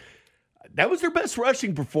Gore, because that was their best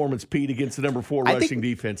rushing performance, Pete, against the number 4 rushing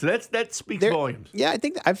defense. That speaks volumes. Yeah, I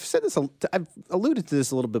think I've said this. I've alluded to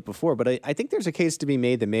this a little bit before, but I think there's a case to be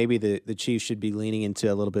made that maybe the Chiefs should be leaning into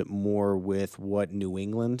a little bit more with what New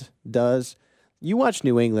England does. You watch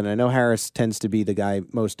New England. I know Harris tends to be the guy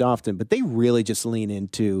most often, but they really just lean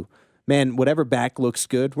into, man, whatever back looks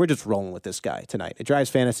good, we're just rolling with this guy tonight. It drives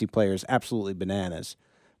fantasy players absolutely bananas.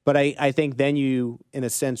 But I think then you, in a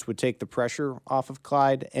sense, would take the pressure off of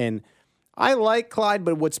Clyde. And I like Clyde,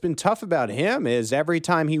 but what's been tough about him is every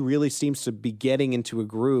time he really seems to be getting into a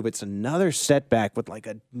groove, it's another setback with like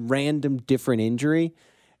a random different injury,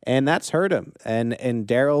 and that's hurt him. And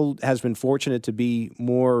Darryl has been fortunate to be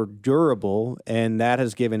more durable, and that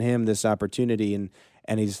has given him this opportunity. And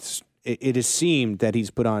it has seemed that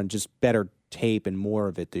he's put on just better tape and more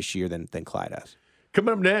of it this year than Clyde has.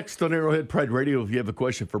 Coming up next on Arrowhead Pride Radio, if you have a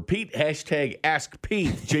question for Pete, hashtag Ask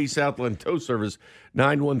Pete, Jay Southland Tow Service,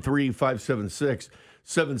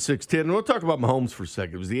 913-576-7610. And we'll talk about Mahomes for a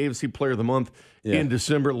second. It was the AFC Player of the Month in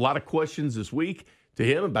December. A lot of questions this week to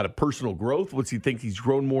him about a personal growth. What's he think he's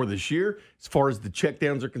grown more this year? As far as the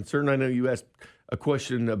checkdowns are concerned, I know you asked a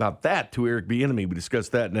question about that to Eric Bieniemy. We discuss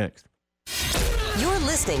that next. You're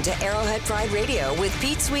listening to Arrowhead Pride Radio with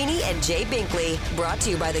Pete Sweeney and Jay Binkley. Brought to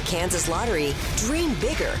you by the Kansas Lottery. Dream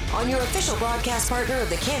bigger on your official broadcast partner of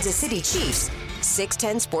the Kansas City Chiefs.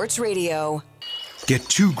 610 Sports Radio. Get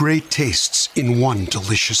 2 great tastes in one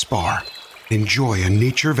delicious bar. Enjoy a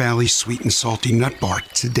Nature Valley sweet and salty nut bar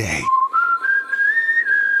today.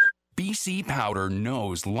 BC Powder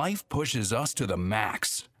knows life pushes us to the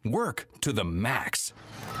max. Work to the max.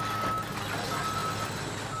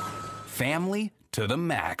 Family to the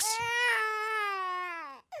max.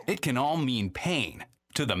 It can all mean pain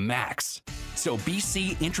to the max. So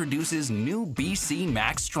BC introduces new BC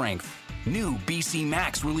Max Strength. New BC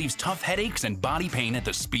Max relieves tough headaches and body pain at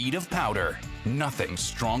the speed of powder. Nothing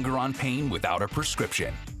stronger on pain without a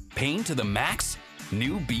prescription. Pain to the max?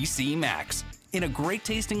 New BC Max. In a great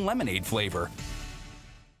tasting lemonade flavor.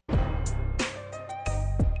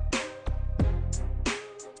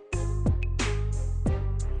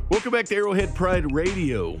 Welcome back to Arrowhead Pride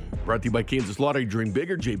Radio, brought to you by Kansas Lottery. Dream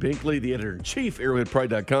bigger. Jay Binkley, the editor-in-chief,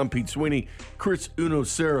 arrowheadpride.com. Pete Sweeney, Chris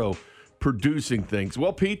Unocero, producing things.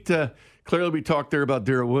 Well, Pete, clearly we talked there about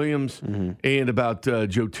Darrell Williams and about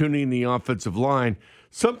Joe Thuney and the offensive line.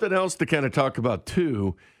 Something else to kind of talk about,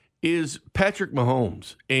 too, is Patrick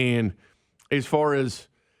Mahomes. And as far as,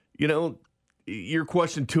 your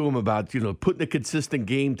question to him about, putting a consistent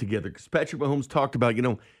game together, because Patrick Mahomes talked about,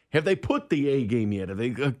 have they put the A game yet? Have they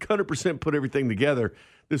 100% put everything together?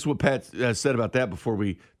 This is what Pat said about that before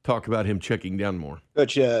we talk about him checking down more.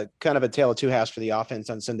 Coach, kind of a tale of two halves for the offense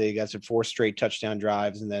on Sunday. You guys had 4 straight touchdown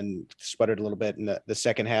drives and then sputtered a little bit in the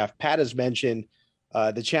second half. Pat has mentioned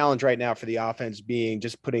the challenge right now for the offense being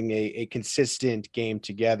just putting a consistent game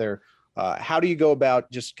together. How do you go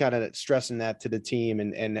about just kind of stressing that to the team,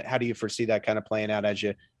 and how do you foresee that kind of playing out as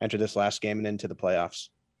you enter this last game and into the playoffs?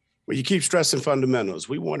 Well, you keep stressing fundamentals.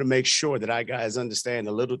 We want to make sure that our guys understand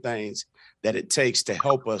the little things that it takes to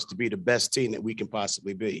help us to be the best team that we can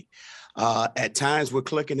possibly be. At times we're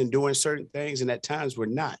clicking and doing certain things, and at times we're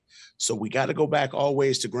not. So we got to go back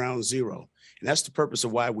always to ground zero. And that's the purpose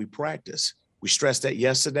of why we practice. We stressed that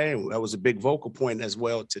yesterday, and that was a big vocal point as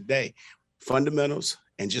well today. Fundamentals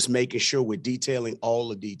and just making sure we're detailing all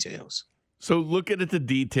the details. So looking at the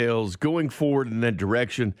details, going forward in that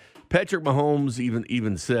direction, Patrick Mahomes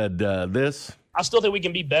even said this. I still think we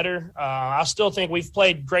can be better. I still think we've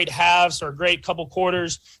played great halves or great couple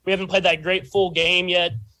quarters. We haven't played that great full game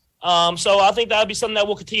yet. So I think that'll be something that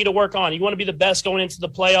we'll continue to work on. You want to be the best going into the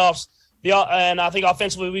playoffs. And I think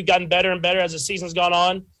offensively we've gotten better and better as the season's gone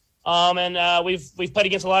on. And we've played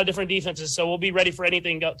against a lot of different defenses. So we'll be ready for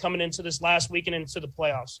anything coming into this last week and into the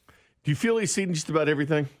playoffs. Do you feel he's seen just about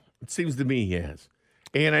everything? It seems to me he has.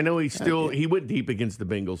 And I know he went deep against the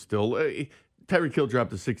Bengals still. Tyreek Hill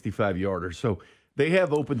dropped a 65-yarder. So they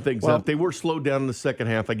have opened things up. They were slowed down in the second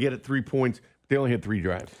half. I get it, 3 points. But they only had 3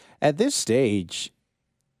 drives. At this stage,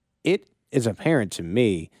 it is apparent to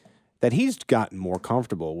me that he's gotten more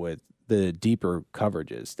comfortable with the deeper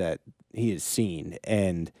coverages that he has seen.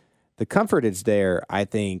 And the comfort is there, I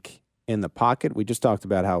think, in the pocket. We just talked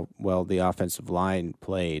about how well the offensive line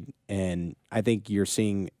played, and I think you're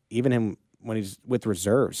seeing even him when he's with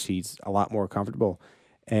reserves, he's a lot more comfortable,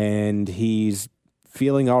 and he's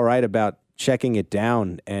feeling all right about checking it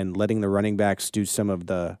down and letting the running backs do some of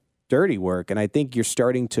the dirty work. And I think you're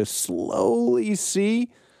starting to slowly see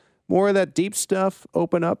more of that deep stuff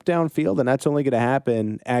open up downfield, and that's only going to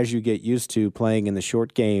happen as you get used to playing in the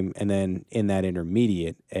short game and then in that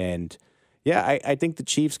intermediate. And yeah, I think the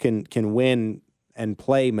Chiefs can win and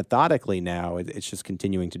play methodically now. It's just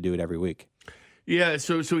continuing to do it every week. Yeah,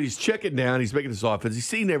 so he's checking down. He's making this offense. He's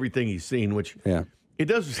seen everything he's seen, which it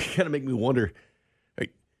does kind of make me wonder.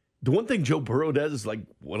 Like, the one thing Joe Burrow does is like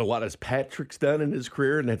what a lot of Patrick's done in his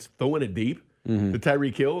career, and that's throwing it deep. The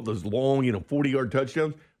Tyreek Hill, those long, 40-yard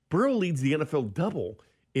touchdowns. Burrow leads the NFL double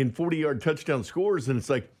in 40-yard touchdown scores, and it's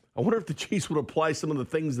like, I wonder if the Chiefs would apply some of the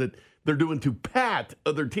things that they're doing to pat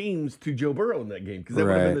other teams to Joe Burrow in that game, because that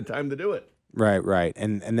would have been the time to do it. Right.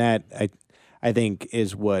 And that, I think,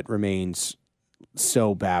 is what remains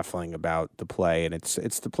so baffling about the play. And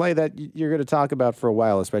it's the play that you're going to talk about for a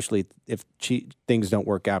while, especially if things don't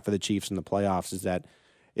work out for the Chiefs in the playoffs, is that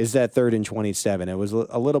 3rd and 27. It was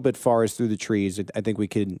a little bit forest through the trees. I think we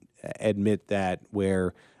can admit that,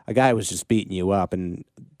 where a guy was just beating you up, and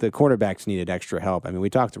the quarterbacks needed extra help. I mean, we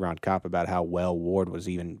talked around Cop about how well Ward was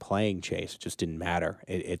even playing Chase. It just didn't matter.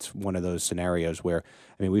 It's one of those scenarios where,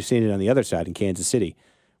 I mean, we've seen it on the other side in Kansas City,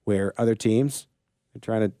 where other teams are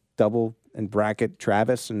trying to double and bracket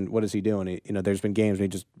Travis, and what is he doing? There's been games where he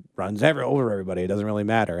just runs over everybody. It doesn't really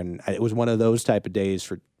matter. And it was one of those type of days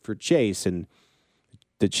for Chase, and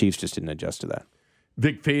the Chiefs just didn't adjust to that.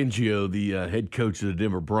 Vic Fangio, the head coach of the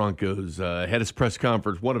Denver Broncos, had his press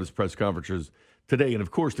conference, one of his press conferences today. And,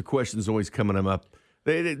 of course, the question's always coming up.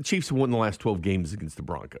 The Chiefs have won the last 12 games against the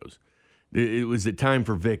Broncos. Was it time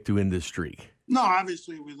for Vic to end this streak? No,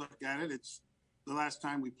 obviously we look at it. It's the last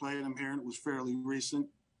time we played them here, and it was fairly recent.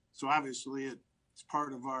 So, obviously, it's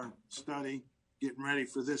part of our study, getting ready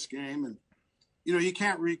for this game. And, you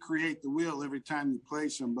can't recreate the wheel every time you play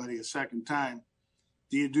somebody a second time.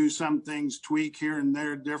 Do you do some things, tweak here and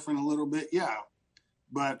there, different a little bit? Yeah.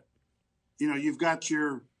 But, you've got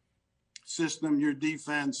your system, your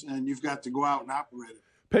defense, and you've got to go out and operate it.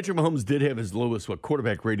 Patrick Mahomes did have his lowest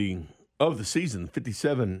quarterback rating of the season,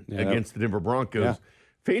 57 against the Denver Broncos. Yeah.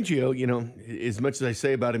 Fangio, as much as I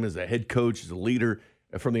say about him as a head coach, as a leader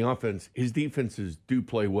from the offense, his defenses do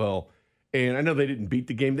play well. And I know they didn't beat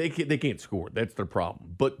the game. They can't score. That's their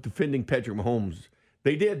problem. But defending Patrick Mahomes,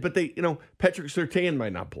 they did, but Patrick Surtain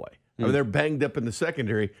might not play. I mean, they're banged up in the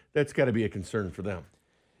secondary. That's got to be a concern for them.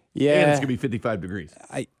 Yeah, and it's going to be 55 degrees.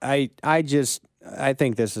 I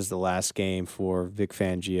think this is the last game for Vic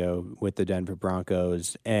Fangio with the Denver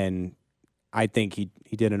Broncos, and I think he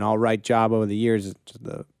did an all right job over the years.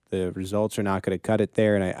 The results are not going to cut it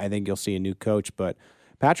there, and I think you'll see a new coach. But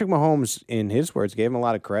Patrick Mahomes, in his words, gave him a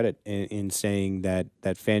lot of credit in saying that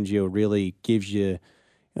Fangio really gives you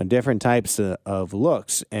different types of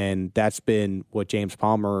looks, and that's been what James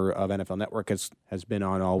Palmer of NFL Network has been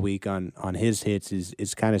on all week on his hits,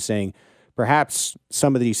 is kind of saying perhaps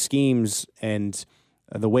some of these schemes and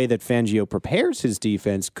the way that Fangio prepares his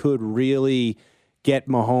defense could really get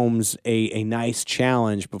Mahomes a nice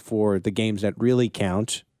challenge before the games that really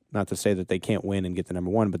count. Not to say that they can't win and get the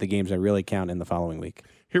number one, but the games that really count in the following week.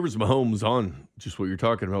 Here was Mahomes on just what you're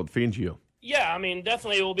talking about with Fangio. Yeah, I mean,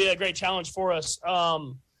 definitely it will be a great challenge for us.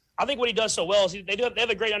 I think what he does so well is they have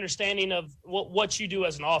a great understanding of what you do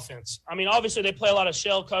as an offense. I mean, obviously they play a lot of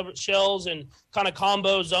shells and kind of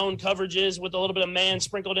combo zone coverages with a little bit of man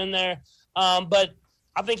sprinkled in there. But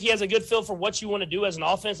I think he has a good feel for what you want to do as an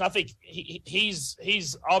offense. I think he's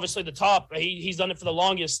obviously the top. He's done it for the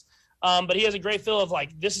longest. But he has a great feel of,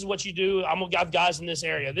 like, this is what you do. I'm going to have guys in this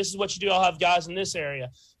area. This is what you do. I'll have guys in this area.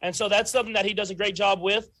 And so that's something that he does a great job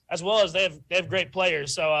with, as well as they have great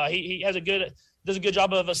players. So he does a good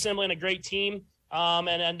job of assembling a great team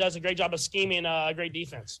and does a great job of scheming a great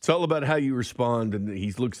defense. It's all about how you respond, and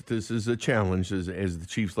he looks at this as a challenge, as the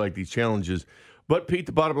Chiefs like these challenges. But, Pete,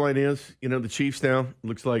 the bottom line is, the Chiefs now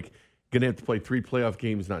looks like going to have to play 3 playoff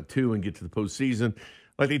games, not 2, and get to the postseason.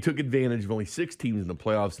 Like, they took advantage of only 6 teams in the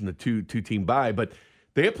playoffs and the two-team bye, but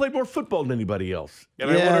they have played more football than anybody else.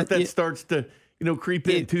 And I wonder if that starts to, creep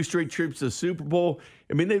in. 2 straight trips to the Super Bowl.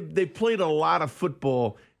 I mean, they've played a lot of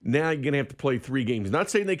football. Now you're going to have to play 3 games.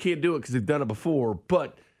 Not saying they can't do it because they've done it before,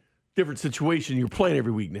 but different situation. You're playing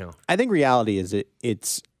every week now. I think reality is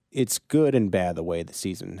it's good and bad the way the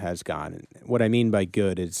season has gone. And what I mean by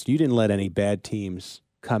good is you didn't let any bad teams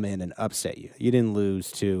come in and upset you. You didn't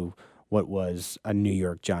lose to what was a New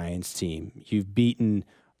York Giants team. You've beaten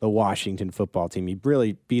the Washington football team. You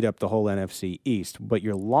really beat up the whole NFC East, but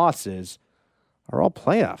your losses are all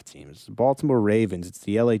playoff teams. The Baltimore Ravens, it's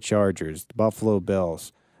the LA Chargers, the Buffalo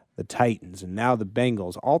Bills, the Titans, and now the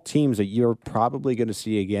Bengals, all teams that you're probably going to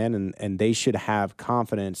see again, and they should have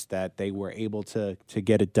confidence that they were able to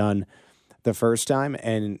get it done the first time.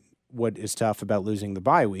 And what is tough about losing the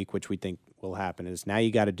bye week, which we think will happen, is now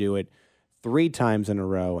you got to do it 3 times in a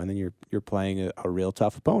row, and then you're playing a real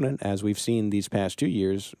tough opponent, as we've seen these past 2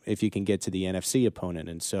 years, if you can get to the NFC opponent.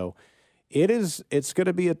 And so it's going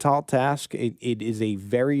to be a tall task. It is a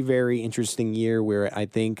very, very interesting year where I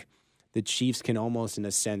think the Chiefs can almost, in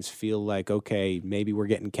a sense, feel like, okay, maybe we're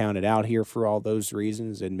getting counted out here for all those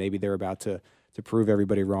reasons, and maybe they're about to prove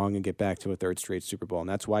everybody wrong and get back to a 3rd straight Super Bowl. And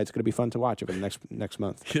that's why it's going to be fun to watch over the next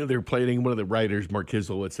month. You know, they're playing one of the writers, Mark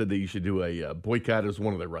Kizel, that said that you should do a boycott as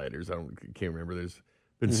one of the writers. I can't remember. There's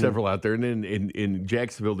been several out there. And then in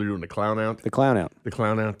Jacksonville, they're doing the clown out. The clown out. The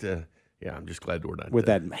clown out. Yeah, I'm just glad we're not. With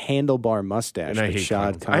that handlebar mustache. And I hate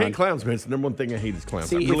clowns. I hate clows, man. It's the number one thing I hate is clowns.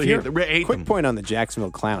 See, I really hate quick them. Point on the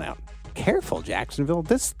Jacksonville clown out. Careful, Jacksonville.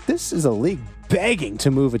 This is a league begging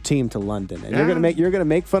to move a team to London, and you're gonna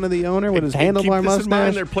make fun of the owner with his handlebar mustache. Keep this in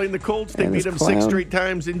mind. They're playing the Colts. They beat them 6 straight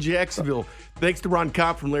times in Jacksonville. Thanks to Ron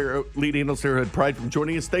Kopp from Lead Angels Arrowhead Pride from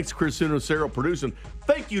joining us. Thanks to Chris Uno-Cero producing.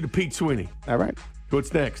 Thank you to Pete Sweeney. All right.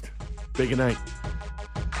 What's next? Big night.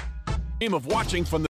 Game of watching from the